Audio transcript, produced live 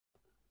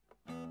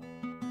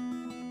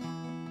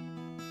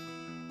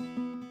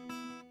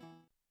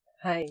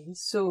Hi,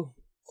 so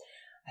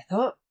I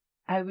thought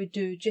I would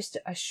do just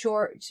a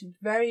short,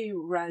 very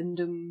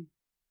random,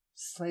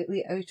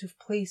 slightly out of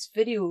place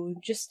video,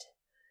 just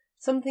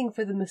something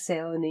for the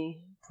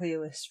miscellany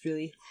playlist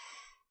really.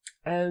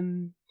 I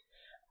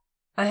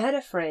had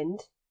a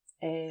friend,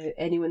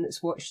 anyone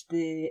that's watched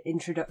the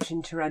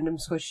introduction to Random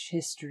Scottish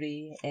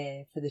History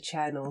for the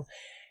channel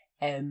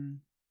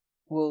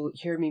will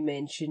hear me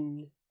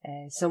mention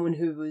someone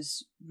who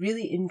was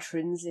really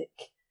intrinsic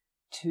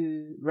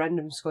to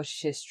Random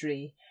Scottish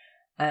History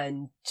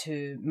and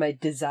to my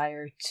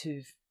desire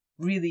to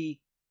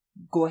really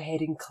go ahead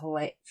and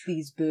collect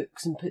these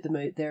books and put them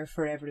out there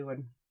for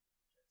everyone.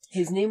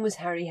 His name was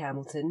Harry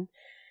Hamilton.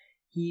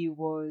 He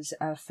was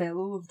a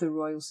fellow of the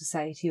Royal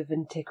Society of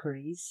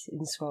Antiquaries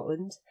in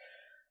Scotland,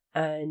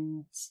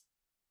 and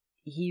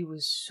he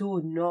was so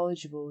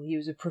knowledgeable. He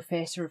was a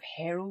professor of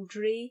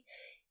heraldry.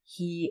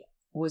 He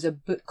was a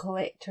book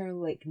collector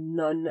like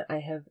none I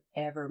have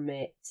ever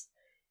met.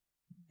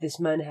 This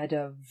man had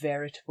a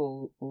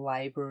veritable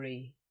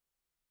library.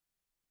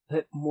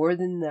 But more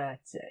than that,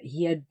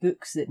 he had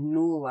books that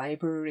no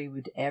library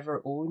would ever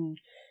own.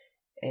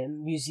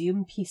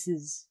 Museum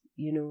pieces,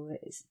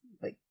 it's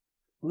like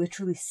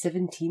literally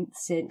 17th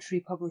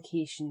century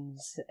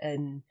publications,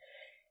 and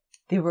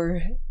they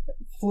were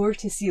floor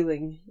to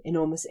ceiling in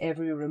almost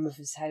every room of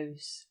his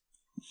house.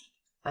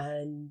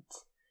 And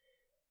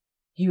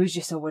he was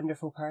just a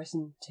wonderful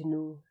person to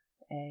know.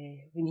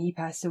 When he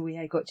passed away,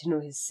 I got to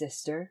know his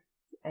sister,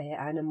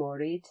 Anna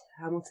Morade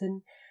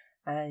Hamilton,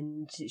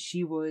 and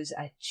she was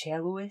a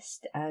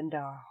celloist and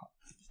a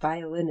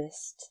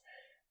violinist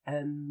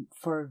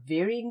for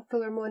varying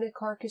philharmonic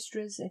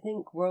orchestras, I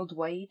think,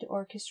 worldwide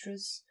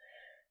orchestras.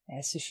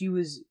 So she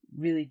was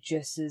really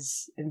just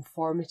as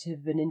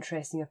informative and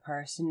interesting a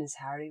person as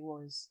Harry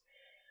was.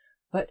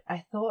 But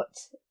I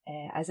thought,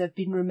 as I've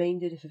been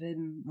reminded of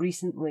him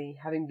recently,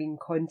 having been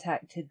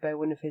contacted by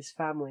one of his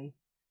family,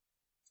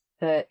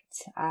 that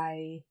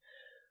I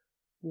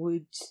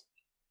would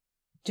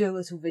do a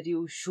little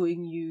video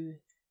showing you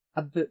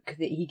a book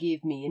that he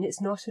gave me. And it's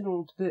not an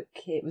old book.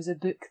 It was a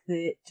book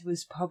that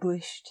was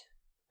published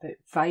about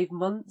 5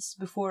 months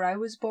before I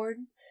was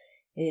born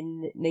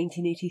in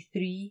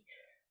 1983.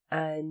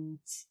 And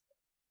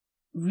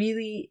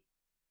really,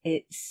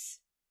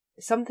 it's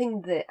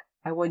something that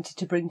I wanted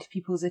to bring to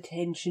people's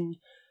attention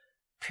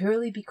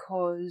purely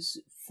because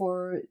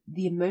for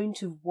the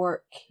amount of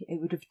work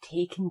it would have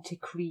taken to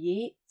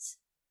create,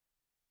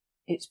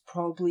 it's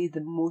probably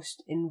the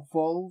most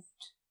involved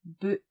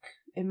book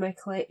in my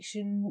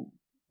collection,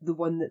 the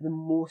one that the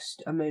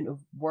most amount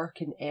of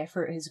work and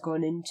effort has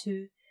gone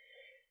into.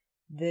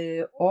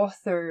 The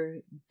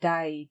author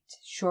died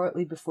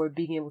shortly before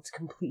being able to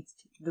complete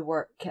the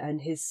work,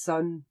 and his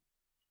son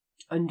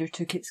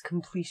undertook its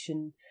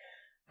completion,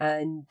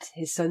 and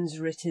his son's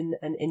written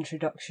an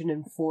introduction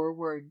and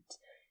foreword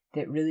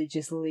that really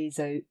just lays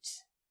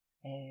out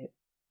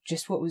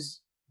just what was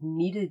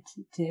needed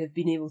to have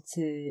been able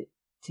to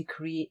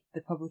create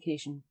the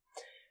publication.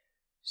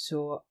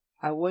 So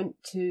I want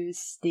to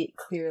state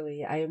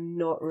clearly, I am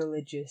not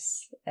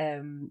religious.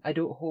 I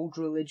don't hold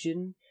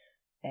religion.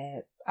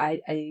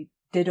 I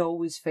did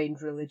always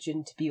find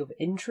religion to be of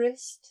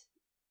interest,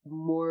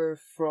 more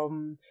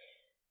from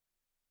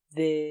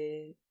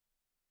the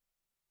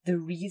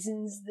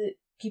reasons that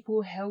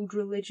people held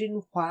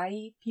religion,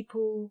 why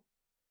people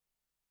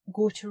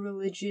go to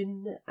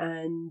religion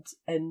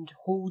and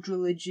hold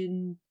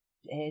religion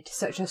to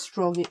such a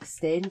strong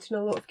extent in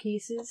a lot of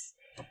cases.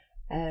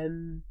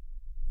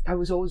 I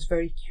was always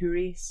very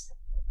curious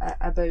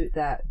about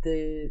that,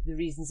 the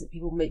reasons that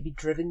people might be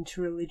driven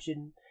to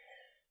religion.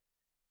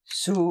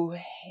 So,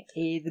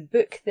 the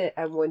book that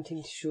I'm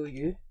wanting to show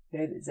you,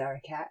 now that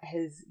Zarakat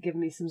has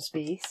given me some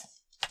space,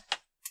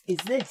 is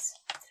this.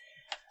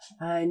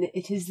 And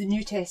it is the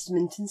New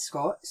Testament in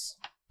Scots.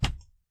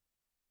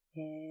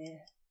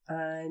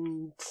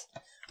 And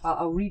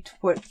I'll read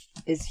what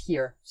is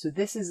here. So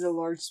this is the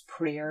Lord's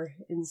Prayer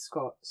in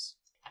Scots.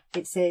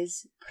 It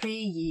says, "Pray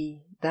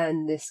ye,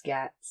 than this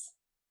Gats.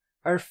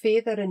 Our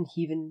Father in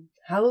heaven,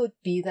 hallowed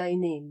be thy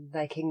name,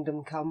 thy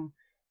kingdom come.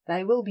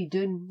 Thy will be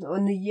done,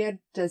 on the earth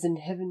as in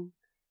heaven.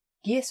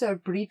 Gie us our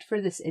bread for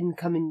this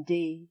incoming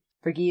day.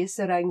 Forgie us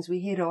the wrangs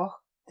we hae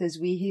wrought, as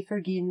we hae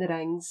forgiven the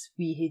wrangs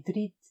we hae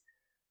dreed.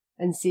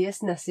 And say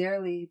us na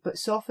sairly, but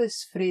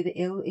sophus frae the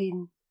ill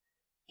ane.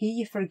 Gie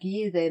ye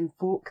forgie them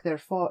folk their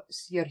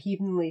faults, your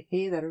heavenly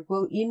Father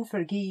will e'en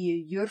forgie you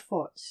your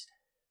faults.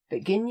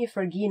 But gin ye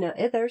forgie na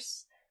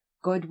others,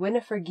 God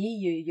winna forgie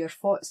you your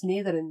faults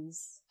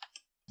neitherins."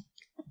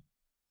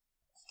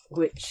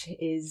 Which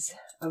is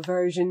a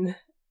version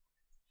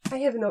I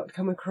have not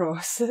come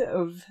across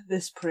of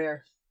this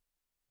prayer.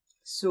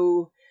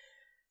 So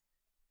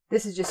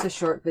this is just a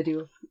short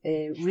video,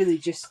 really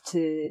just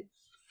to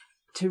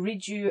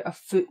read you a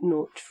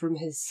footnote from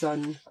his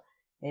son,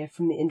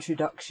 from the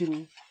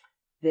introduction,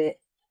 that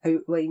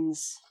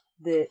outlines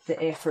the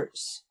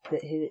efforts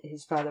that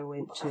his father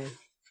went to.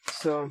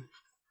 So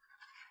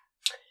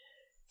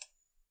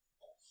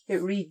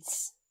it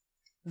reads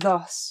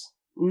thus: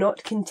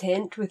 not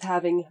content with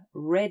having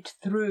read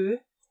through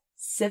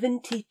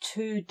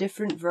 72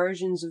 different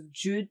versions of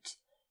Jude,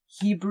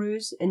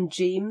 Hebrews, and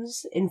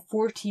James in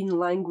 14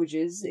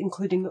 languages,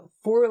 including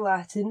 4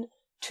 Latin,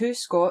 2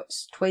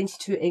 Scots,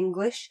 22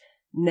 English,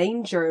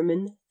 9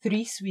 German,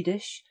 3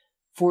 Swedish,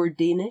 4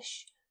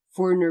 Danish,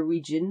 4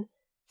 Norwegian,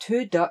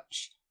 2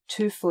 Dutch,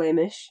 2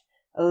 Flemish,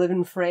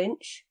 11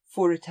 French,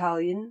 4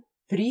 Italian,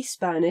 3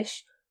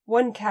 Spanish,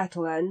 1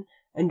 Catalan,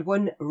 and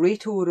 1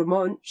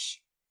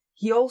 Rhéto-Romanche,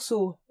 he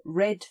also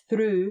read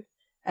through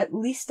at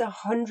least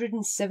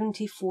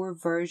 174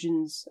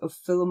 versions of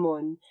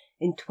Philemon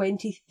in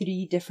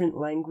 23 different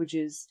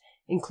languages,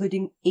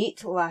 including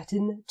 8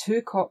 Latin,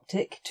 2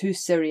 Coptic, 2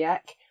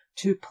 Syriac,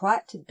 2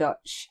 Platt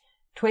Dutch,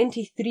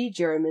 23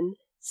 German,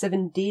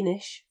 7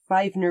 Danish,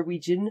 5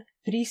 Norwegian,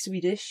 3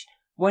 Swedish,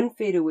 1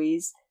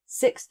 Faroese,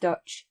 6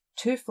 Dutch,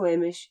 2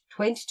 Flemish,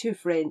 22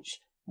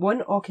 French,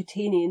 1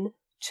 Occitanian,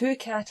 2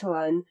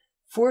 Catalan,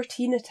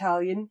 14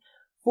 Italian,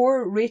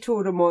 4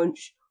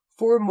 Rhéto-Romanche,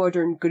 4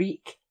 Modern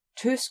Greek,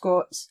 2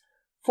 Scots,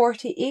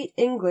 48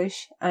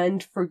 English,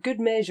 and, for good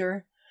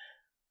measure,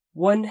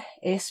 1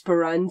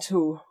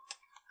 Esperanto.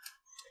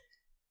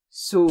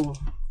 So,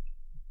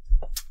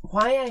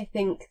 why I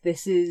think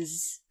this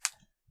is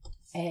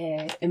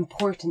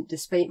important,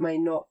 despite my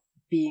not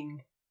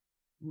being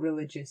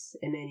religious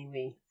in any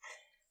way,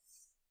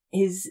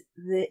 is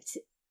that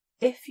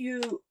if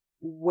you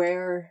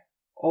were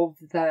of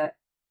that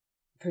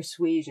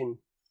persuasion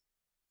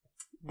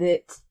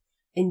that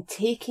in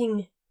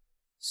taking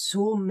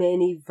so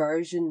many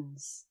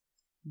versions,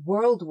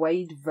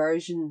 worldwide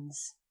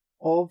versions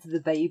of the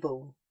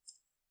Bible,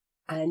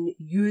 and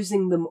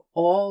using them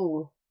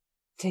all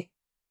to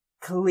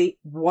collate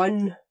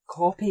one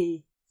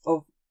copy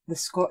of the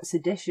Scots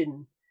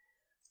edition,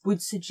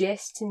 would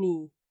suggest to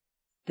me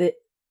that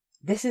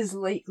this is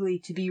likely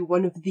to be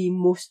one of the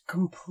most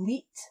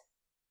complete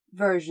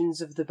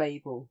versions of the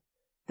Bible,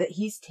 that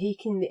he's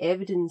taken the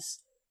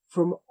evidence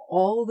from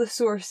all the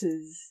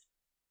sources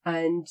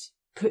and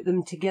put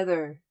them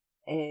together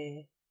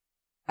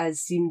as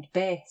seemed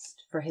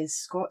best for his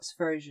Scots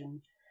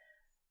version.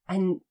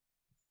 And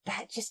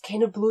that just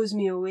kind of blows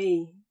me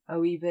away a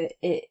wee bit.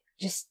 The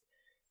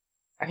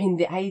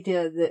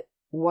idea that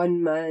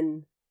one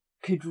man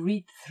could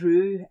read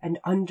through and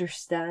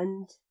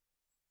understand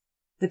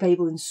the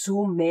Bible in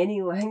so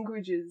many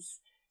languages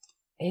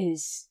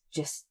is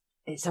just,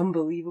 it's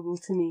unbelievable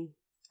to me.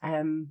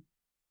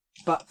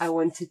 But I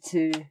wanted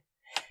to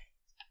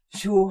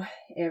show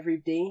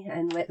everybody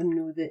and let them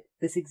know that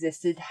this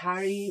existed.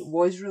 Harry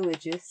was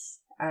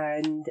religious,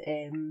 and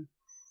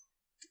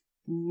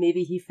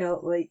maybe he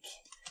felt like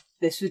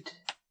this would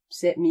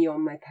set me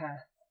on my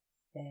path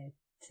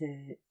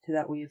to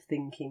that way of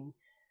thinking.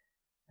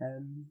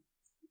 I'm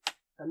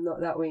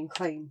not that way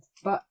inclined,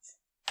 but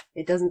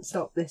it doesn't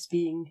stop this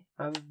being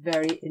a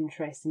very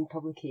interesting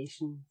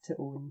publication to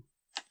own.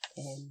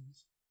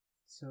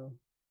 So,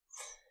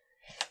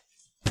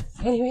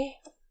 anyway,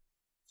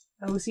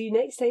 I will see you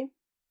next time.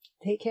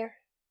 Take care.